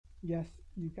Yes,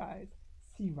 you guys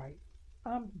see right.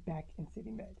 I'm back in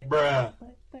City Med. Bruh.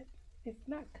 But it's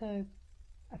not because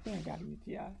I think I got a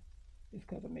UTI. It's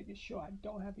because I'm making sure I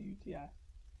don't have a UTI.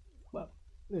 Well,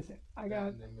 listen, I got.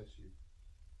 And they miss you.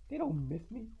 They don't miss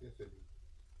me. Yes, they do.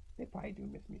 They probably do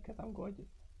miss me because I'm gorgeous.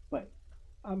 But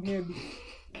I'm here.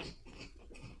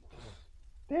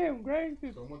 Damn, Greg.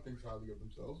 Someone thinks highly of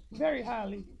themselves. Very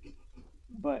highly.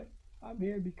 But I'm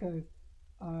here because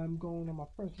I'm going on my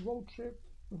first road trip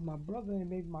with my brother and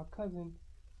maybe my cousin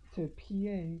to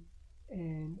PA,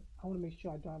 and I want to make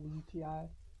sure I don't have a UTI.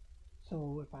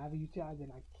 So if I have a UTI,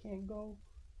 then I can't go.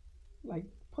 Like,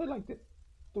 put it like this: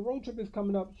 the road trip is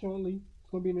coming up shortly. It's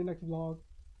gonna be in the next vlog,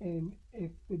 and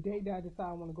if the day that I decide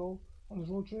I want to go on this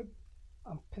road trip,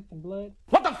 I'm pissing blood.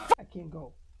 What the f? I can't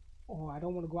go, or I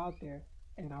don't want to go out there,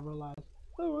 and I realize,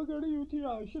 oh, I got a UTI.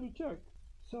 I should have checked.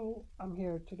 So I'm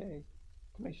here today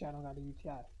to make sure I don't got a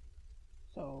UTI.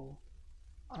 So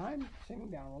I'm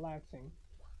sitting down, relaxing.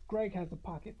 Greg has a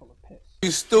pocket full of piss.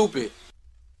 You stupid.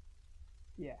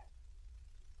 Yeah.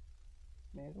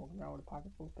 Man's walking around with a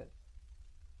pocket full of piss.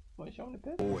 Want to show him the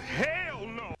piss? Oh, hell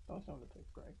no. Don't show him the piss,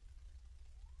 Greg.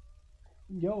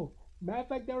 Yo, matter of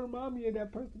fact, that remind me of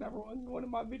that person that wrote in one of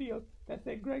my videos that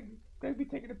said, Greg be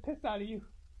taking the piss out of you.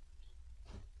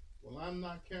 Well, I'm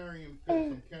not carrying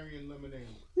piss. I'm carrying lemonade.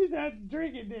 He's not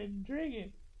drinking then. Drink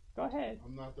it. Go ahead.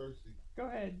 I'm not thirsty. Go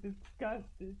ahead.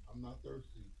 Disgusted. I'm not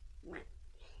thirsty.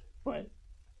 But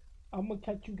I'm going to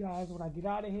catch you guys when I get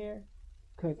out of here,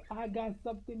 because I got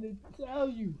something to tell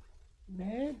you.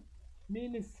 Man, me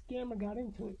and this scammer got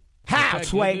into it. How,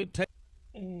 Sway?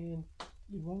 And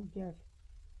you won't guess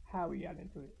how we got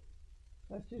into it.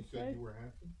 Let's just You say said you were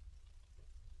handsome?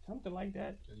 something like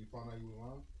that. And you found out you were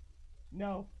lying?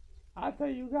 No. I'll tell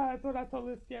you guys what I told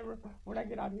this scammer when I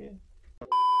get out here.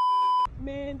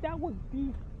 Man, that was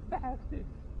the fastest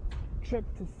trip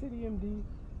to City MD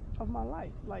of my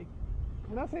life. Like,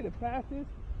 when I say the fastest,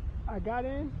 I got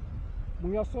in,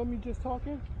 when y'all saw me just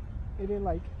talking, and then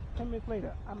like 10 minutes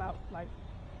later, I'm out. Like,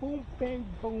 boom, bang,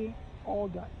 boom, all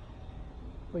done.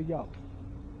 But yo,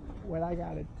 what I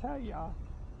gotta tell y'all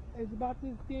is about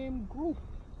this damn group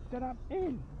that I'm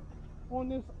in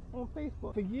on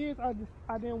Facebook. For years,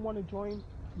 I didn't want to join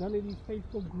none of these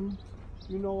Facebook groups,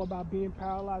 you know, about being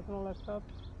paralyzed and all that stuff.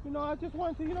 You know, I just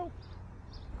wanted to, you know,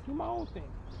 do my own thing.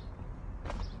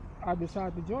 I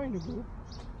decided to join the group,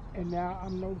 and now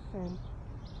I'm noticing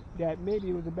that maybe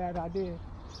it was a bad idea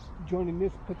joining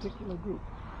this particular group.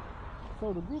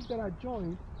 So the group that I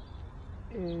joined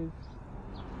is,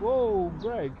 whoa,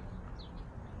 Greg,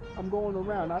 I'm going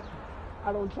around.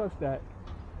 I don't trust that.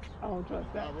 I don't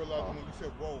trust that. I realized when you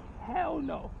said whoa. Hell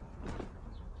no.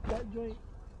 That joint,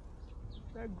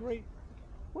 that great.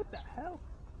 What the hell?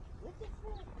 What the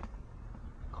fuck?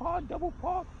 Car double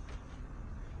parked.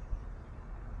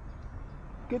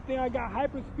 Good thing I got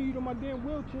hyper speed on my damn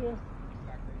wheelchair.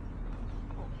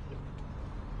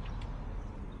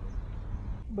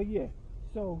 But yeah,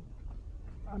 so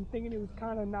I'm thinking it was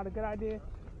kind of not a good idea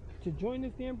to join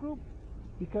this damn group,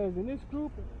 because in this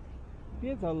group,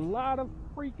 there's a lot of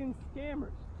freaking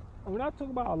scammers. And when I talk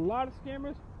about a lot of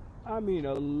scammers, I mean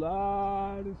a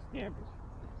lot of scammers.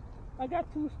 I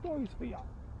got 2 stories for y'all.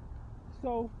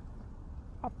 So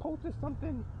I posted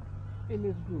something in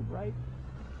this group, right?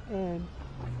 And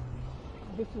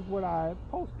this is what I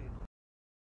posted.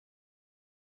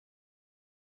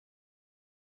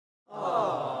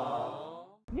 Aww.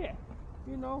 Yeah,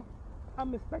 you know,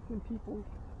 I'm expecting people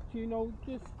to, you know,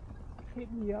 just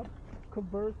hit me up,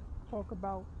 converse, talk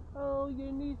about, oh,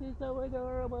 your niece is so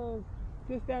adorable,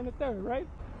 this, that, and the third, right?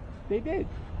 They did.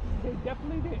 They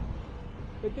definitely did.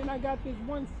 But then I got this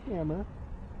one scammer.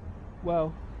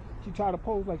 Well, she tried to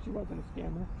pose like she wasn't a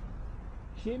scammer.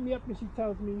 She hit me up and she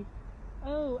tells me,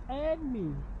 oh, add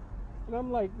me. And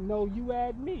I'm like, no, you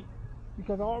add me.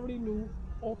 Because I already knew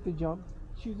off the jump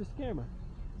she was a scammer.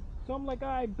 So I'm like,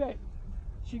 I bet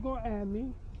she gonna add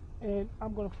me, and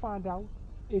I'm gonna find out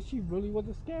if she really was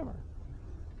a scammer.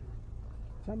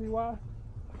 Tell me why?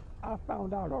 I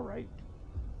found out, all right.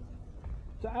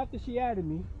 So after she added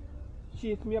me, she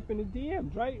hits me up in the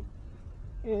DMs, right?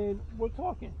 And we're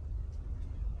talking.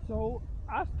 So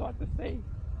I start to say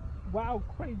wild,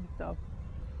 crazy stuff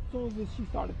as soon as she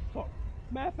started to talk.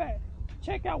 Matter of fact,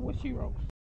 check out what she wrote.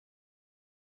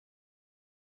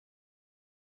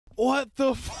 What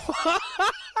the fuck?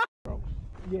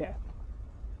 Yeah.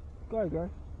 Go ahead, girl.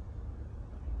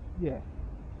 Yeah.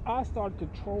 I started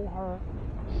to troll her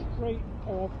straight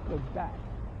off the bat,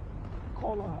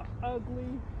 calling her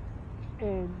ugly.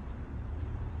 And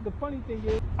the funny thing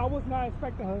is, I was not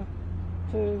expecting her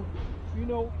to, you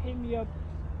know, hit me up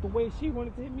the way she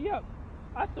wanted to hit me up.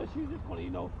 I thought she was just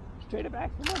gonna, straight up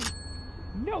ask for money.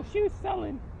 No, she was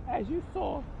selling, as you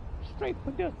saw, straight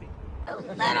pussy. A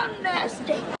little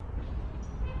nasty.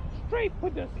 Straight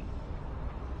pussy.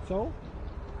 So,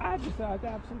 I decided to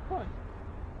have some fun.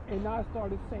 And I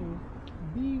started saying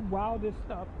the wildest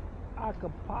stuff I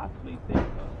could possibly think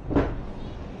of.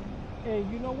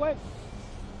 And you know what?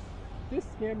 This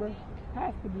scammer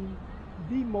has to be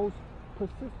the most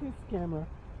persistent scammer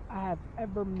I have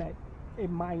ever met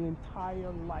in my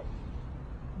entire life.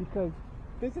 Because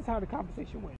this is how the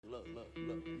conversation went. Look.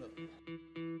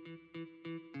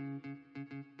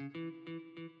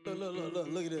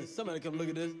 Look at this. Somebody come look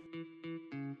at this.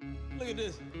 Look at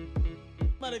this.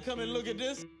 Somebody come and look at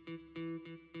this.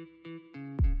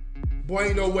 Boy,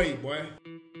 ain't no way, boy.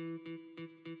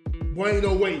 Boy, ain't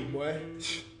no way, boy.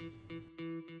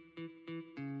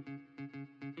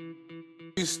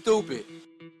 You stupid.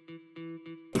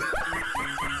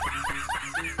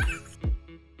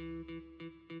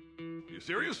 You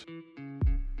serious?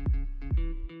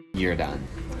 You're done.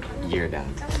 You're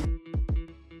done.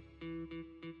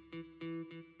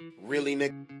 Really,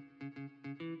 nigga?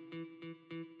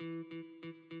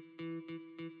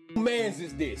 Who mans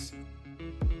is this?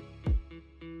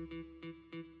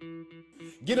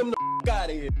 Get him the out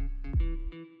of here.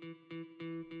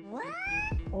 What?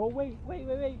 Oh, wait.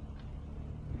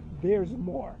 There's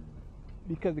more.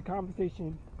 Because the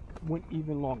conversation went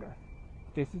even longer.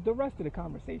 This is the rest of the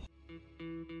conversation.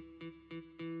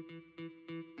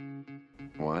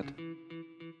 What?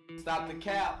 Stop the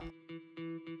cap.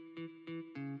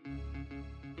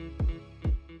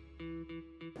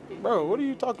 Bro, what are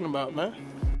you talking about, man?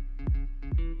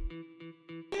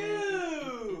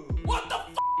 Ew! What the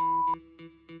f?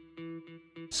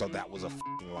 So that was a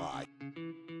f***ing lie.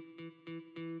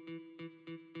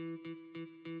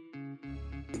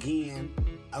 Again,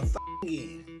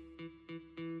 again.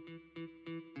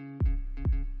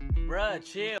 Bruh,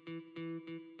 chill.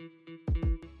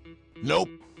 Nope.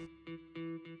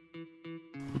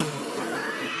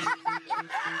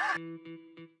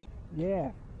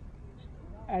 Yeah.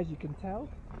 As you can tell,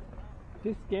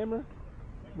 this scammer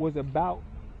was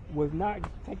not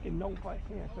taking no for an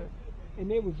answer.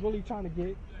 And they was really trying to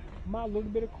get my little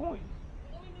bit of coin.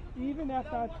 Even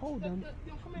after I told them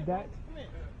that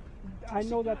I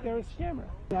know that they're a scammer.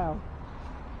 Now,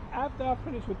 after I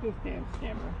finished with this damn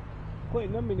scammer,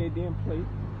 putting them in their damn place,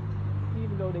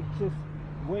 even though they just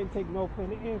wouldn't take no for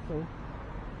an answer,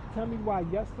 tell me why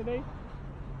yesterday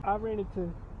I ran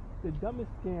into the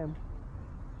dumbest scam.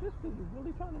 This dude is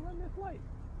really trying to run this life.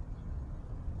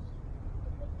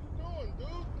 What you doing,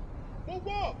 dude? Move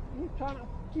up!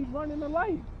 He's running the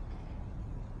life.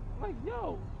 Like,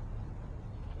 yo.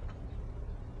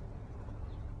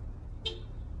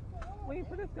 Waiting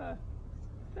for this guy.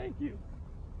 Thank you.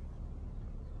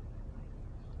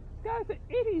 This guy's an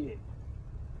idiot.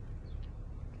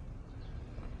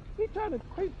 He's trying to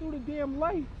creep through the damn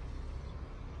light.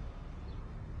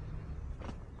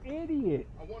 Idiot.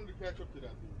 I wanted to catch up to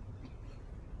that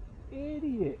dude.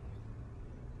 Idiot.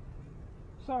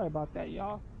 Sorry about that,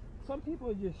 y'all. Some people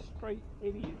are just straight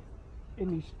idiots in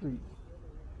these streets.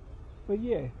 But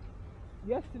yeah,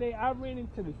 yesterday I ran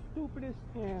into the stupidest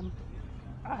scam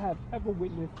I have ever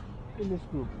witnessed in this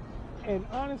group. And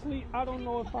honestly, I don't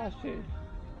know if I should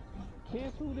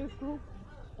cancel this group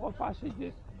or if I should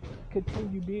just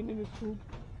continue being in this group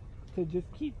to just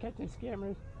keep catching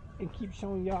scammers and keep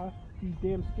showing y'all these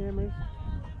damn scammers.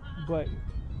 But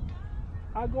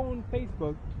I go on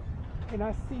Facebook and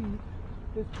I see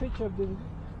this picture of this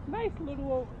nice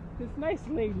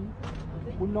lady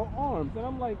with no arms, and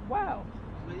I'm like, wow,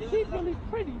 she's really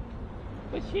pretty,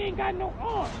 but she ain't got no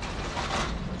arms,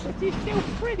 but she's still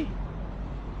pretty.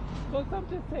 So some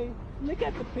just say, look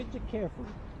at the picture carefully.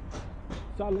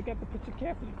 So I look at the picture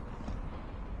carefully.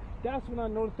 That's when I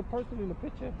noticed the person in the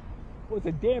picture was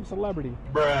a damn celebrity.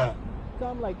 Bruh. So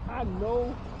I'm like, I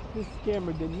know this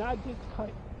scammer did not just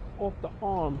cut off the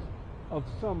arms of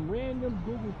some random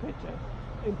Google picture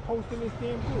and post in this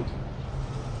damn group.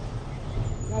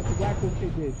 That's exactly what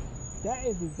they did. That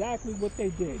is exactly what they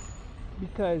did.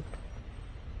 Because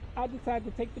I decided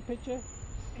to take the picture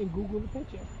and Google the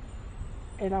picture.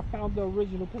 And I found the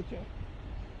original picture.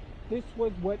 This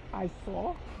was what I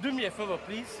saw. Do me a favor,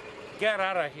 please. Get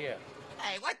out of here.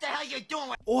 Hey, what the hell you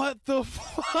doing? What the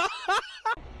fuck?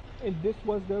 And this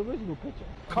was the original picture.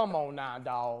 Come on now,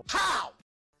 dog. How?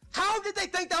 How did they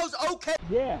think that was okay?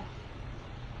 Yeah.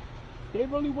 They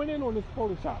really went in on this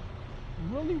Photoshop.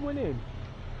 Really went in.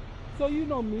 So you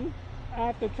know me, I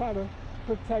have to try to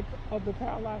protect other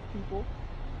paralyzed people.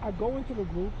 I go into the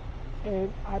group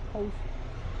and I post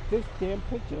this damn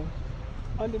picture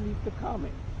underneath the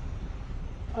comment.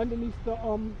 underneath the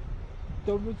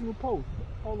original post.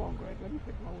 Hold on, Greg. Let me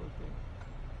fix my work here.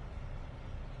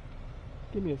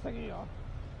 Give me a second, y'all.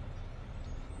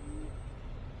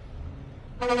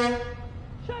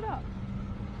 Shut up.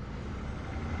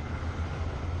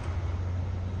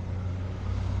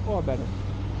 Or better.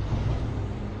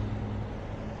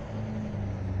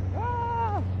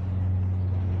 Ah!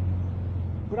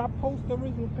 But I post the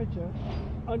original picture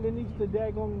underneath the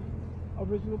daggone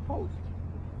original post.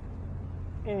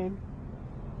 And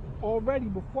already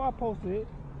before I posted it,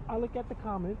 I look at the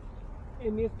comments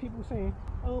and there's people saying,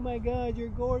 "Oh my God, you're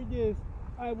gorgeous.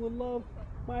 I would love,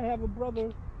 I have a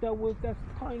brother that's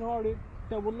kind-hearted,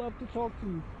 that would love to talk to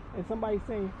you." And somebody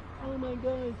saying, "Oh my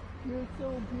God, you're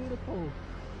so beautiful."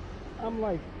 I'm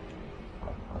like,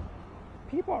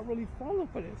 people are really falling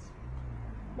for this.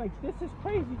 Like, this is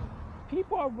crazy.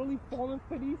 People are really falling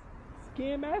for these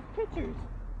scam-ass pictures.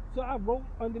 So I wrote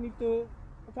underneath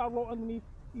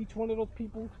each one of those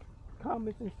people's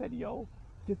comments and said, "Yo,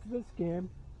 this is a scam.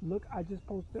 Look, I just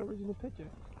posted the original picture."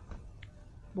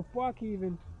 Before I could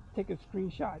even take a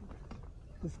screenshot,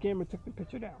 the scammer took the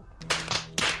picture down.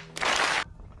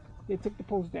 They took the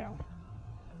post down.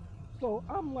 So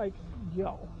I'm like,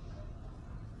 yo,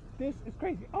 this is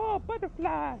crazy. Oh,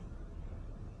 butterfly.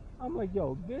 I'm like,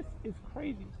 yo, this is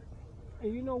crazy.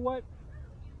 And you know what?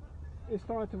 It's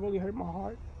starting to really hurt my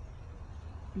heart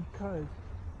because,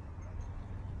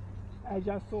 as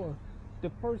y'all saw,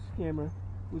 the first scammer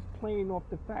was playing off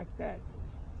the fact that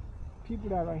people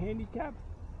that are handicapped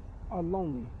are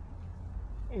lonely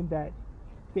and that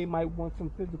they might want some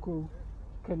physical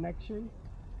connection,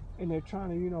 and they're trying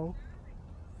to,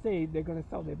 say they're gonna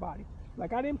sell their body.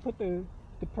 Like, I didn't put the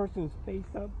person's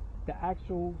face up, the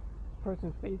actual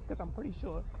person's face, because I'm pretty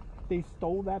sure they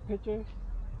stole that picture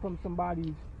from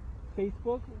somebody's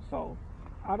Facebook, so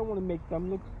I don't want to make them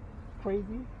look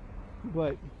crazy,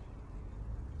 but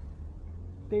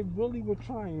they really were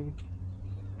trying.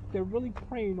 They're really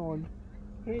preying on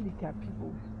handicapped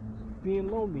people being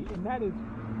lonely, and that is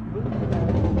really sad.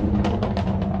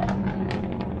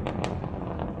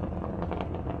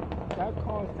 That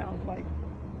car sounds like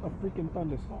a freaking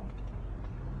thunderstorm.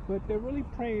 But they're really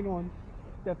preying on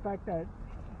the fact that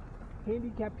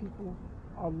handicapped people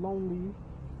are lonely.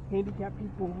 Handicapped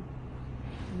people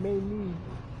may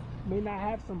not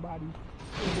have somebody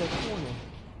in their corner.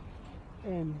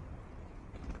 And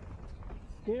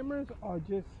scammers are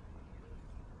just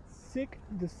sick,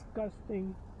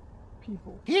 disgusting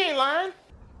people. He ain't lying.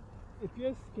 If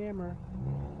you're a scammer,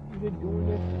 either doing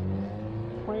this,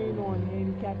 preying on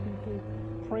handicapped people,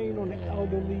 preying on the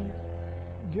elderly,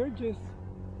 you're just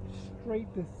straight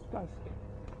disgusting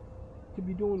to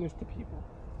be doing this to people.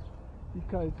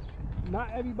 Because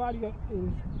not everybody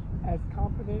is as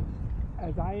confident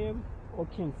as I am or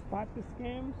can spot the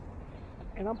scams,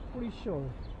 and I'm pretty sure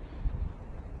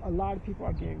a lot of people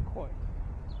are getting caught.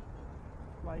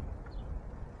 Like,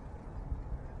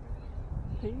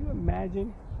 can you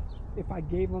imagine if I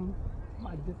gave them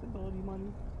my disability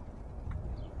money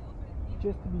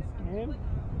just to be scammed?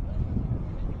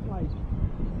 Like,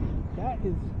 that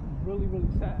is really, really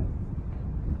sad.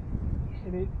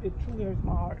 And it truly hurts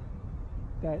my heart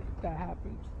that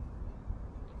happens.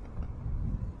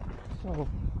 So,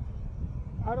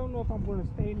 I don't know if I'm going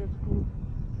to stay in this group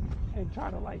and try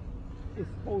to, like,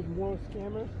 expose more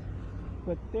scammers,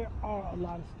 but there are a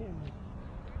lot of scammers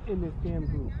in this damn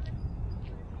group.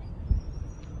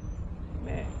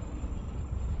 Man,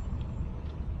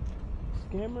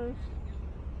 scammers,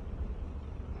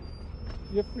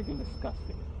 you're freaking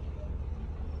disgusting.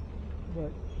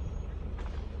 But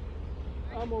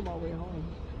I'm on my way home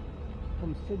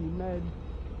from City Med.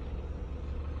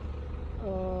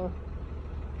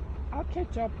 I'll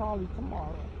catch y'all probably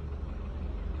tomorrow.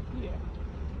 Yeah,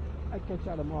 I'll catch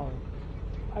y'all tomorrow.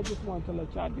 I just wanted to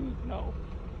let y'all dudes know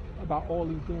about all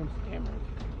these damn scammers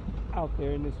out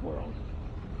there in this world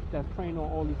that's preying on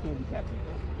all these handicapped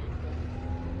people.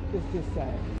 It's just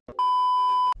sad.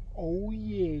 Oh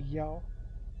yeah, y'all.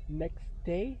 Next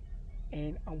day,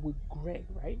 and I'm with Greg,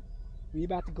 right? We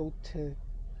about to go to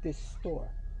this store.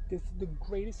 This is the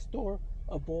greatest store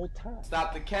of all time.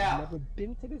 Stop the cap. I've never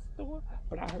been to this store,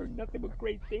 but I heard nothing but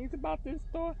great things about this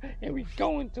store, and we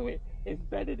going to it. It's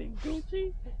better than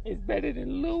Gucci. It's better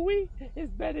than Louis.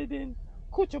 It's better than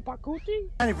Cucho Pacucci.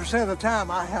 90% of the time,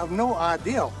 I have no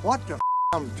idea what the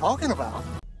I'm talking about.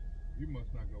 You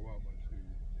must not go out much, do you?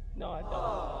 No, I don't.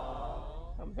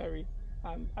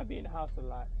 I be in the house a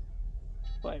lot.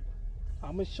 But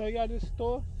I'm gonna show y'all this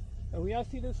store, and when y'all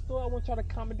see this store, I want y'all to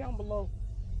comment down below.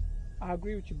 I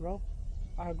agree with you, bro.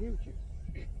 I agree with you.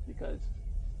 Because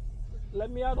let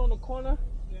me out on the corner.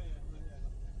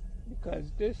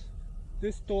 because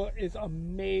this store is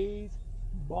amaze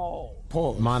ball.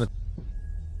 Pause.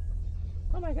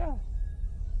 Oh my God.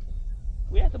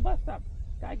 We at the bus stop.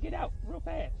 Gotta get out real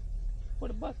fast before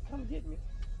the bus come get me.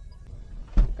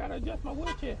 Gotta adjust my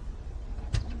wheelchair.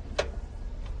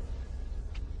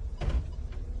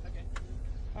 Okay.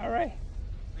 All right.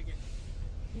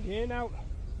 Getting out.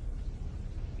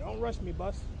 Don't rush me,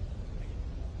 bus.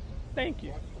 Thank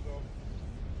you.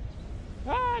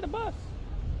 Ah, the bus.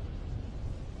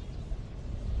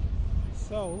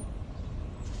 So,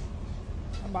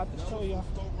 I'm about to show y'all.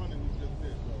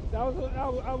 I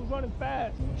was running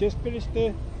fast. Just finished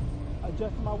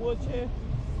adjusting my wheelchair,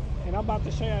 and I'm about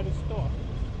to show you the store.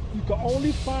 You can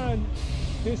only find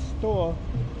this store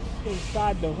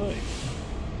inside the hood.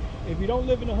 If you don't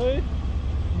live in the hood,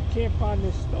 you can't find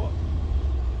this store.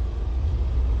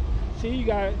 See, you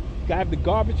gotta have the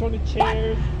garbage on the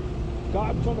chairs,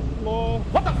 garbage on the floor.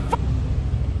 What the fuck?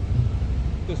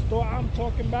 The store I'm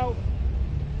talking about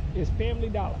is Family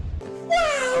Dollar.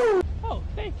 Wow! Oh,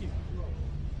 thank you.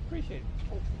 Appreciate it.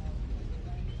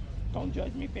 Don't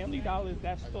judge me. Family Dollar is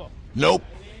that store. Nope.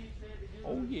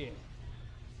 Oh yeah.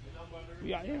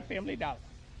 We are in Family Dollar.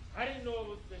 I didn't know it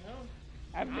was for him.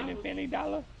 I haven't been in Family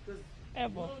Dollar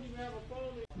ever.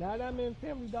 Now that I'm in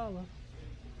Family Dollar,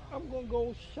 I'm gonna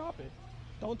go shopping.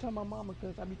 Don't tell my mama,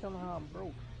 because I be telling her I'm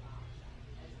broke.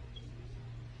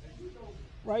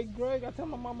 Right, Greg? I tell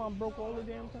my mama I'm broke all the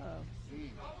damn time.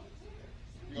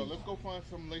 Yo, let's go find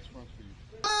some lace fronts for you.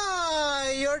 Ah,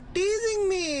 you're teasing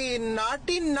me.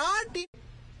 Naughty, naughty.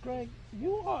 Greg,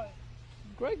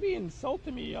 Greg be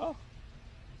insulting me, y'all.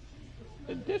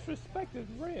 The disrespect is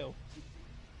real.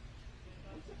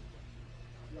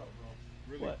 Yo, bro.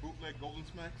 Really? What? Bootleg Golden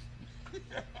Smacks?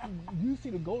 You see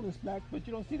the Golden Smacks, but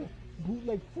you don't see the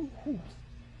bootleg Fruit Hoops.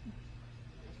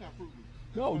 That's not Fruit Loops.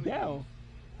 That's No, Funny down. Hoops.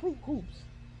 Fruit Hoops.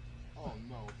 Oh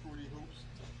no, Fruity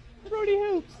Hoops. Fruity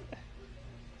Hoops.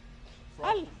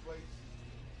 Frosted Flakes.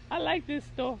 I like this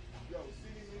store. Yo,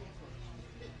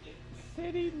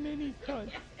 City Mini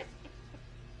Crunch. City Mini Crunch.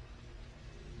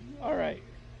 All right.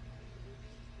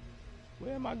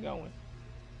 Where am I going?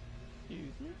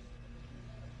 Excuse me.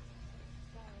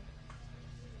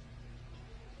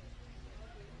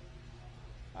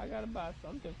 I gotta buy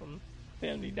something from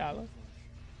Family Dollar.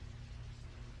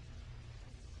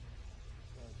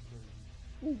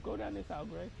 Ooh, go down this aisle,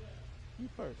 Greg. You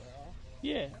first.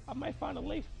 Yeah, I might find a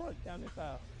lace front down this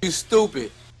aisle. You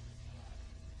stupid.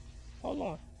 Hold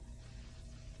on.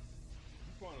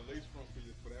 You find a lace front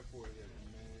for that forehead,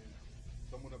 man.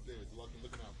 Someone up there is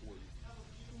looking out for you.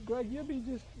 Greg,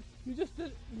 you just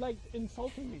like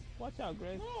insulting me. Watch out,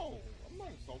 Greg. No, I'm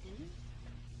not insulting you.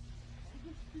 I'm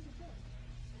just speaking facts.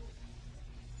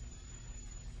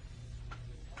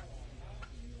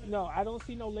 No, I don't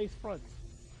see no lace fronts.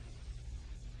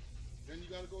 Then you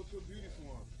gotta go to a beauty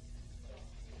salon.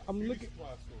 I'm Beauty looking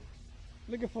supply store.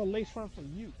 looking for a lace front for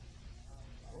you.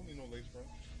 I don't need no lace front.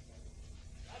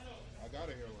 I got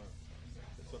a hairline.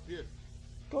 It's up here.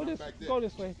 Go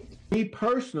this way. Me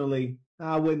personally,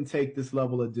 I wouldn't take this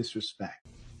level of disrespect.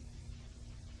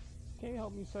 Can you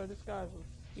help me, sir? This guy's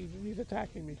he's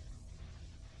attacking me.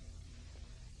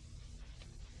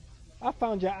 I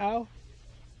found your aisle.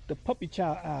 The puppy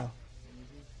child aisle.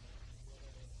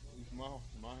 At least my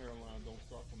hairline don't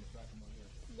start from the back of my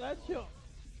hair.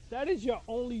 That is your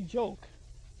only joke.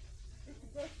 It's the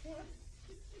best part.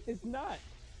 It's not.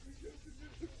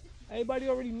 Everybody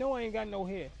already know I ain't got no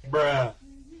hair. Bruh.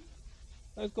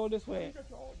 Let's go this way. Get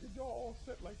y'all all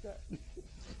set like that.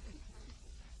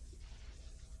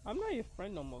 I'm not your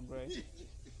friend no more, Greg.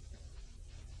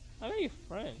 I'm not your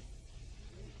friend.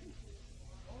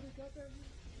 Oh, they got that?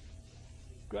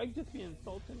 Greg just be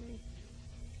insulting me.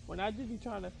 When I just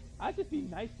be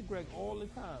nice to Greg all the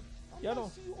time. Y'all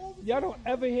don't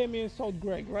ever hear me insult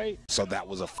Greg, right? So that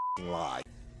was a f***ing lie.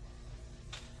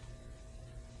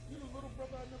 You're the little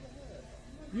brother I never had.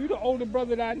 You the older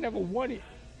brother that I never wanted.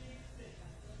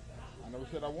 I never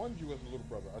said I wanted you as a little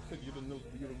brother. I said you're the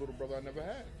little brother I never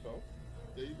had. So,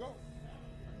 there you go. I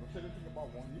don't say anything about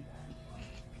wanting you.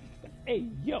 Hey,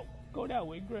 yo, go that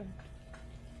way, Greg.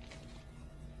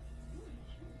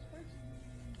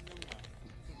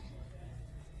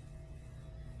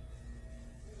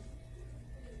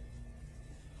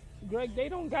 Greg, they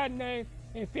don't got nothing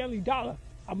in Family Dollar.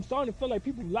 I'm starting to feel like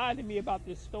people lied to me about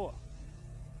this store.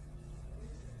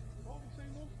 It's all the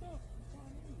same old stuff. It's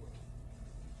fine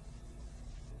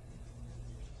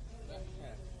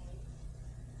anyway.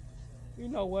 You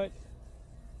know what?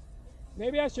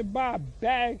 Maybe I should buy a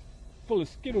bag full of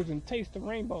Skittles and taste the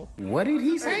rainbow. What did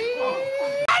he say? I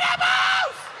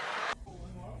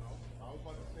was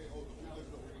about to say, oh, the food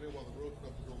over there while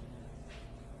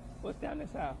What's down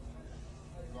this house?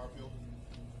 Garfield.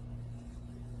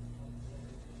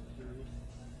 Serious?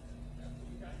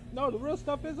 No, the real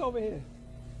stuff is over here.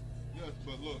 Yes,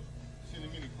 but look, seen a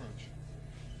mini crunch.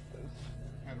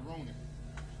 Had to ruin it.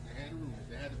 They had to ruin it.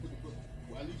 They had to put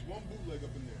at least one bootleg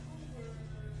up in there.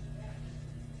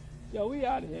 Yo, we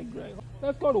out of here, Greg.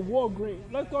 Let's go to Walgreens.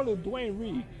 Let's go to Dwayne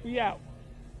Reed. We out.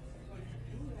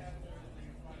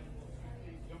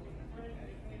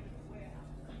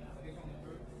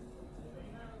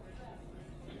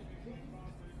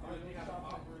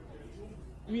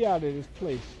 We out of this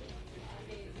place.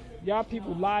 Y'all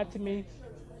people lied to me.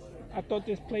 I thought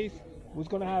this place was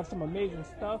gonna have some amazing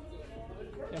stuff.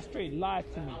 That straight lied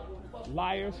to me.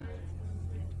 Liars.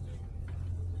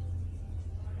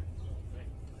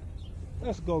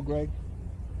 Let's go, Greg.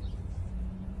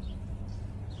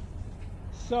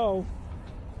 So,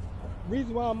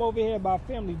 reason why I'm over here by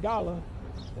Family Dollar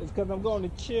is because I'm going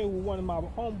to chill with one of my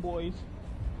homeboys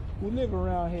who live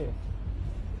around here.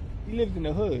 He lives in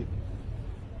the hood.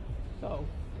 So,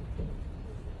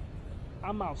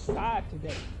 I'm outside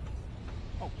today.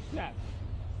 Oh, snap.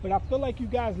 But I feel like you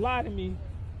guys lied to me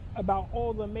about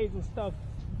all the amazing stuff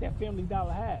that Family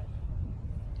Dollar had.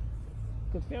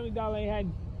 Because Family Dollar ain't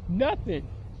had nothing.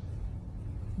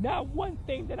 Not one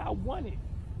thing that I wanted.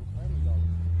 Family Dollar.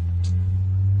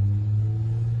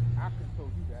 I can tell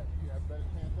you that. You have better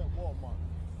chance at Walmart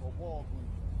or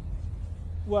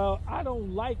Walgreens. Well, I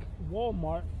don't like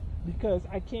Walmart because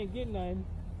I can't get nothing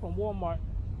from Walmart.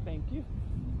 Thank you.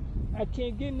 I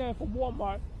can't get nothing from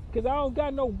Walmart because I don't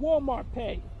got no Walmart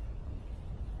pay.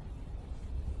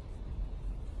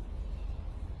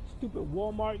 Stupid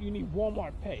Walmart, you need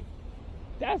Walmart pay.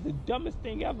 That's the dumbest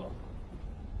thing ever.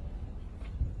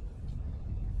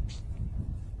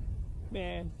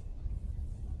 Man,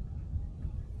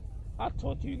 I'll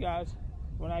talk to you guys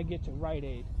when I get to Rite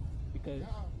Aid because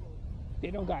they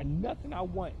don't got nothing I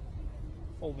want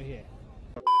over here.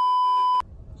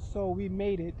 So we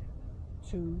made it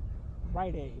to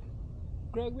Rite Aid.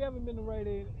 Greg, we haven't been to Rite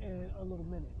Aid in a little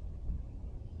minute.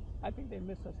 I think they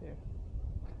miss us here.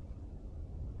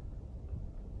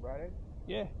 Rite Aid?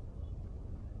 Yeah.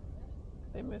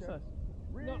 They miss us.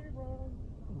 Rerun. No.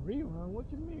 Rerun? What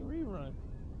you mean rerun?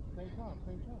 Same time,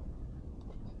 same time.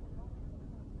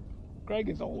 Greg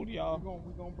is old, y'all.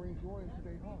 We're gonna bring joy into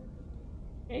their heart.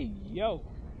 Hey, yo.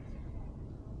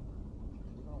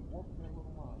 We're gonna warp their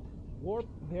little minds. Warp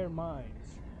their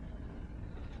minds.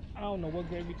 I don't know what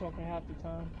Greg be talking half the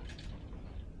time.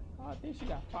 Oh, I think she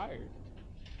got fired.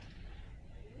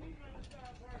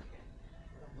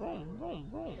 Boom, boom,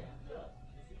 boom.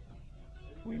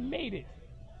 We made it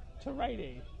to Rite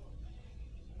Aid.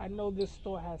 I know this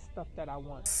store has stuff that I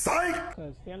want.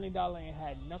 Because Family Dollar ain't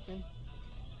had nothing.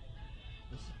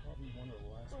 This is probably one of the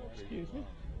last ones. Excuse me.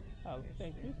 Oh,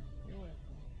 thank you.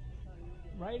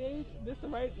 Rite Aid? This the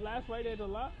last Rite Aid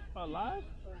alive?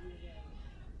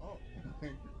 Oh,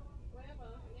 thank you.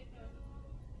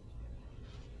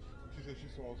 She said she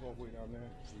saw us all the way down there.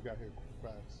 We got here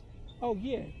fast. Oh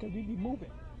yeah, because we be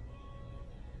moving.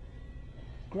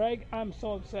 Greg, I'm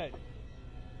so upset.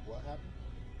 What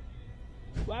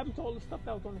happened? What happened to all the stuff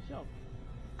that was on the shelf?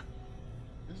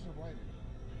 This is a Rite Aid.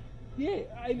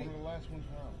 Yeah, One of the last ones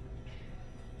around.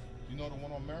 You know the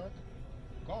one on Merritt?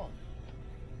 Gone.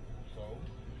 So,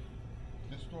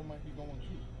 this store might be going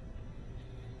too.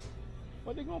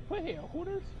 What they gonna put here?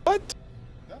 Hooters? What? Is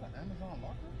that an Amazon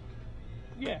locker?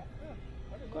 Yeah.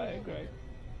 I didn't Go know ahead, that. Greg.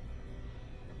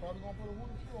 They're probably gonna put a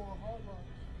Hooters store on Hard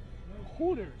Rock.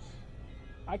 Hooters.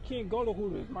 I can't go to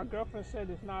Hooters. My girlfriend said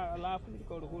it's not allowed for me to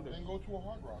go to Hooters. Then go to a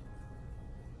Hard Rock.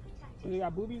 So they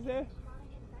got boobies there?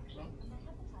 No?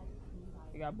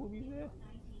 They got boobies there?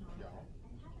 Yeah.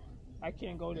 I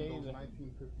can't go there And those either.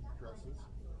 1950s dresses.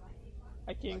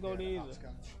 I can't go there either.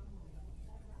 Hopscotch.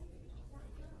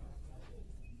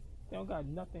 They don't got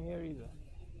nothing here either.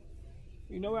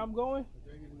 You know where I'm going?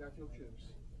 They ain't even got your chips.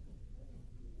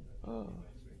 Oh.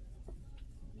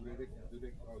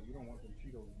 Oh, you don't want them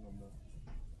Cheetos no more.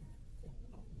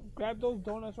 Grab those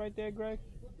donuts right there, Greg.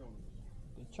 What donuts?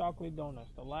 The chocolate donuts,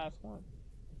 the last one.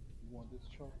 You want this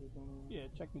chocolate donut? Yeah,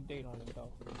 check the date on it though.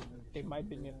 They might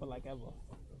be there for like ever.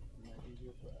 Might be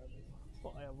here forever.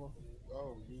 Forever.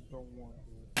 Oh, you don't want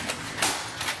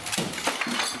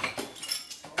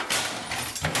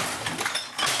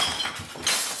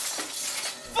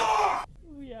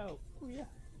We out. We out.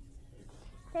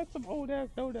 That's some old ass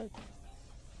donuts.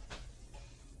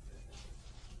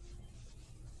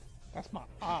 That's my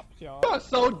ops, y'all. You're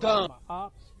so dumb. My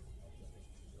ops.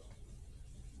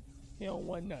 He don't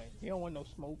want nothing. He don't want no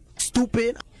smoke.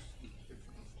 Stupid.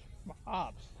 My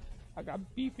ops. I got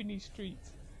beef in these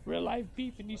streets. Real life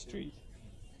beef in these streets.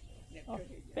 Oh,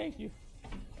 thank you.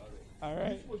 All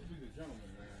right. You're supposed to be the gentleman,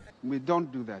 man. We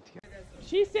don't do that here.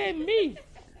 She said me.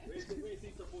 He's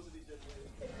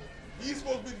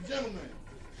supposed to be the gentleman.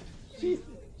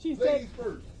 She said. Ladies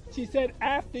first. She said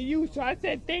after you, so I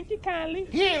said thank you kindly.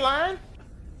 He ain't lying.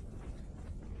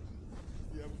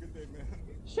 Yeah, have a good day, man.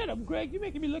 Shut up, Greg. You're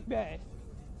making me look bad.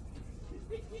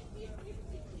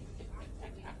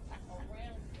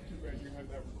 Too bad you have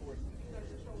that recording.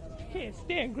 Can't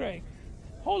stand Greg.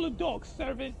 Hold the dog,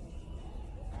 servant.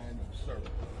 I am a servant.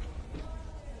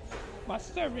 My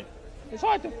servant. It's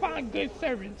hard to find good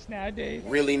servants nowadays.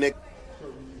 Really, Nick?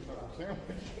 Serving you knuckle sandwich.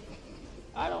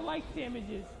 I don't like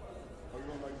sandwiches. Oh, you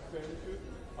don't like sandwiches?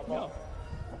 How No.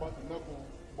 about the knuckle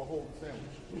behold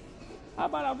sandwich? How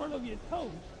about I run over your toes?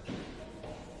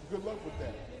 Good luck with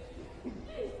that.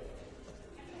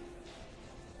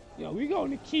 Yo, we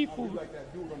going to Key I'll be Food. like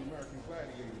that dude on American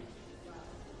Gladiator.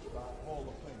 Hall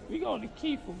of Fame. We going to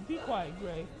Key Food. Be quiet,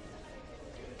 Greg.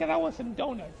 Because I want some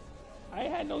donuts. I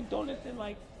ain't had no donuts in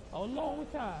like a long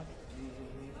time.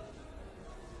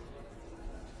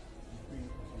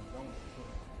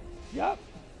 Yup.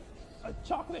 A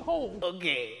chocolate hole.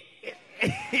 Okay. You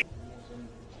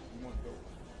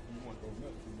want those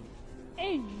nuts?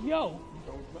 Hey, yo.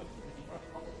 Those nuts?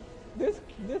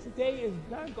 This day is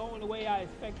not going the way I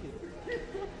expected.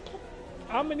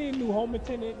 I'm gonna need a new home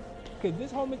attendant because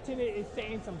this home attendant is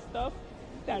saying some stuff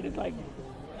that is like,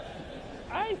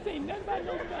 I ain't saying nothing about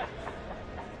no nuts.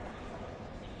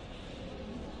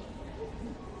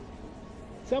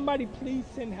 Somebody please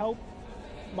send help.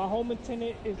 My home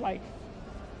attendant is like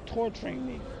torturing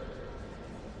me.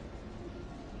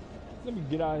 Let me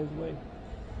get out of his way.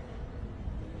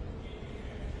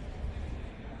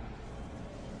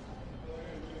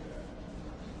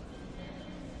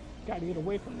 Gotta get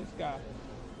away from this guy.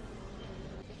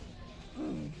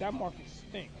 That market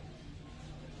stink.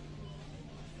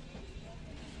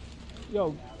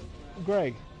 Yo,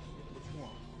 Greg.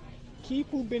 Key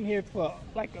Food been here for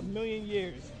like a million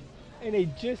years, and they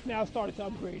just now started to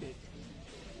upgrade it.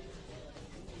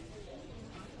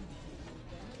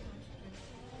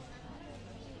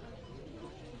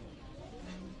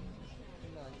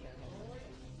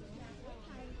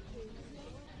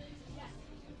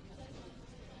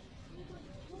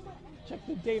 Check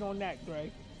the date on that,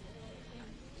 Greg.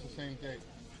 It's the same date.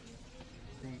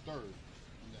 June 3rd.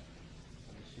 Yeah.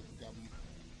 Let me see if we got them.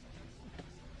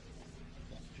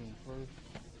 That's June 1st.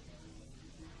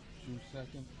 June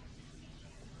 2nd.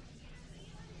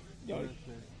 Yo, Thursday.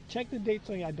 check the dates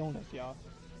on your donuts, y'all.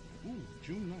 Ooh,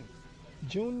 June 9th.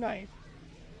 June 9th.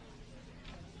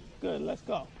 Good, let's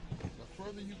go. The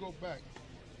further you go back,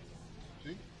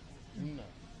 see? June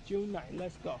 9th. June 9th,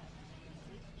 let's go.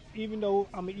 Even though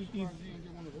I'm gonna eat these, Surprised you didn't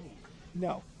get one of those.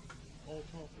 no. All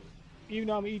chocolate. Even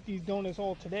though I'm gonna eat these donuts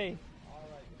all today,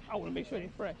 I wanna make sure they're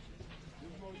fresh. This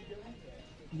is all you get one?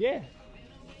 Yeah.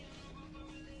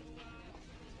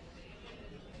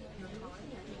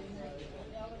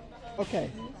 Okay,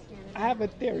 I have a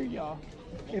theory, y'all.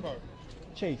 If, Okay.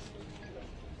 Chase,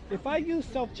 if I use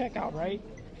self-checkout, right,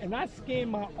 and I scan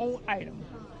my own item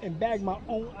and bag my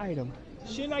own item,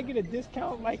 shouldn't I get a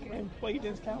discount, like an employee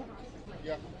discount?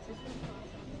 Yeah.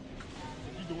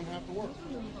 You're doing half the work.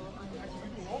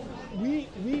 We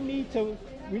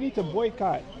need to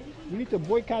boycott. We need to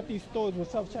boycott these stores with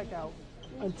self-checkout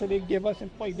until they give us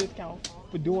employee discount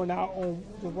for doing our own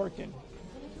working.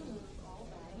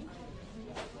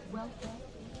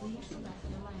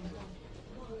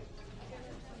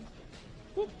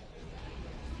 Whoop.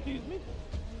 Excuse me.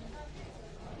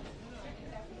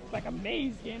 It's like a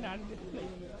maze getting out of this place.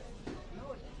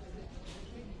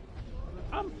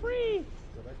 I'm free.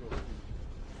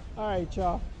 All right,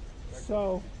 y'all.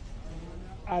 So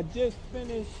I just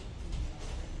finished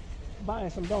buying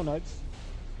some donuts.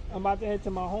 I'm about to head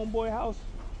to my homeboy house.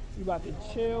 We about to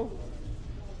chill,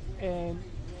 and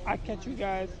I catch you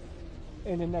guys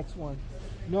in the next one.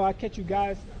 No, I catch you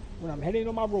guys when I'm heading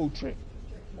on my road trip.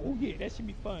 Oh yeah, that should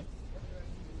be fun.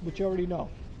 But you already know.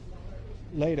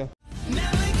 Later.